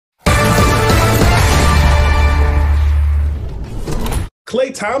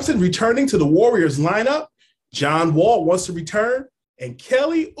Klay Thompson returning to the Warriors lineup. John Wall wants to return. And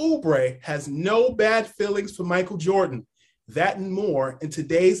Kelly Oubre has no bad feelings for Michael Jordan. That and more in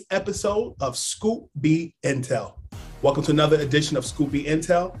today's episode of Scoop B Intel. Welcome to another edition of Scoop B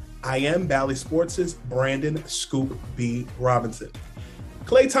Intel. I am Bally Sports' Brandon Scoop B Robinson.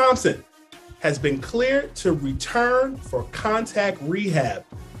 Klay Thompson has been cleared to return for contact rehab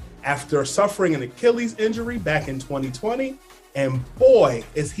after suffering an Achilles injury back in 2020. And boy,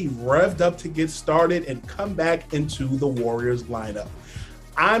 is he revved up to get started and come back into the Warriors lineup.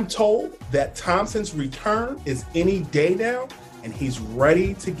 I'm told that Thompson's return is any day now, and he's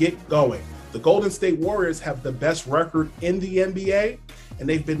ready to get going. The Golden State Warriors have the best record in the NBA, and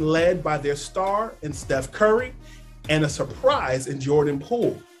they've been led by their star in Steph Curry and a surprise in Jordan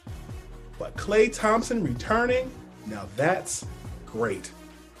Poole. But Klay Thompson returning, now that's great.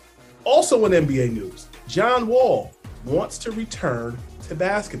 Also in NBA news, John Wall wants to return to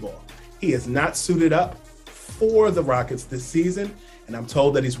basketball. He is not suited up for the Rockets this season, and I'm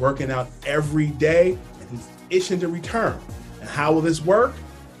told that he's working out every day and he's itching to return. And how will this work?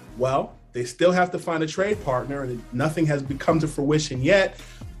 Well, they still have to find a trade partner, and nothing has come to fruition yet.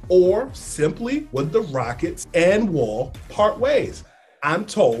 Or simply would the Rockets and Wall part ways? I'm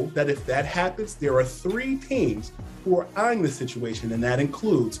told that if that happens, there are 3 teams who are eyeing the situation, and that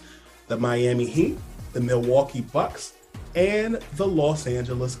includes the Miami Heat, the Milwaukee Bucks, and the Los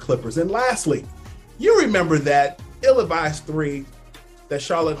Angeles Clippers. And lastly, you remember that ill-advised 3 that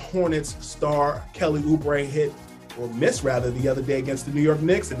Charlotte Hornets star Kelly Oubre hit, or missed rather, the other day against the New York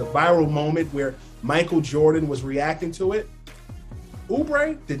Knicks in the viral moment where Michael Jordan was reacting to it.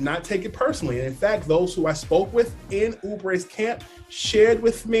 Oubre did not take it personally. And in fact, those who I spoke with in Oubre's camp shared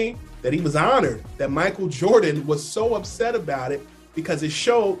with me that he was honored that Michael Jordan was so upset about it because it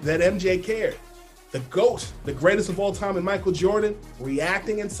showed that MJ cared. The GOAT, the greatest of all time in Michael Jordan,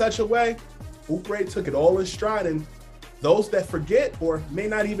 reacting in such a way, Oubre took it all in stride. And those that forget or may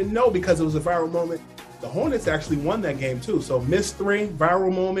not even know because it was a viral moment, the Hornets actually won that game too. So missed 3,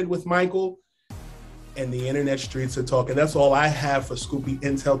 viral moment with Michael, and the internet streets are talking. That's all I have for Scoop B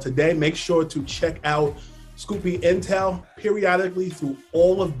Intel today. Make sure to check out Scoop B Intel periodically through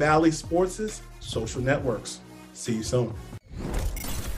all of Bally Sports' social networks. See you soon.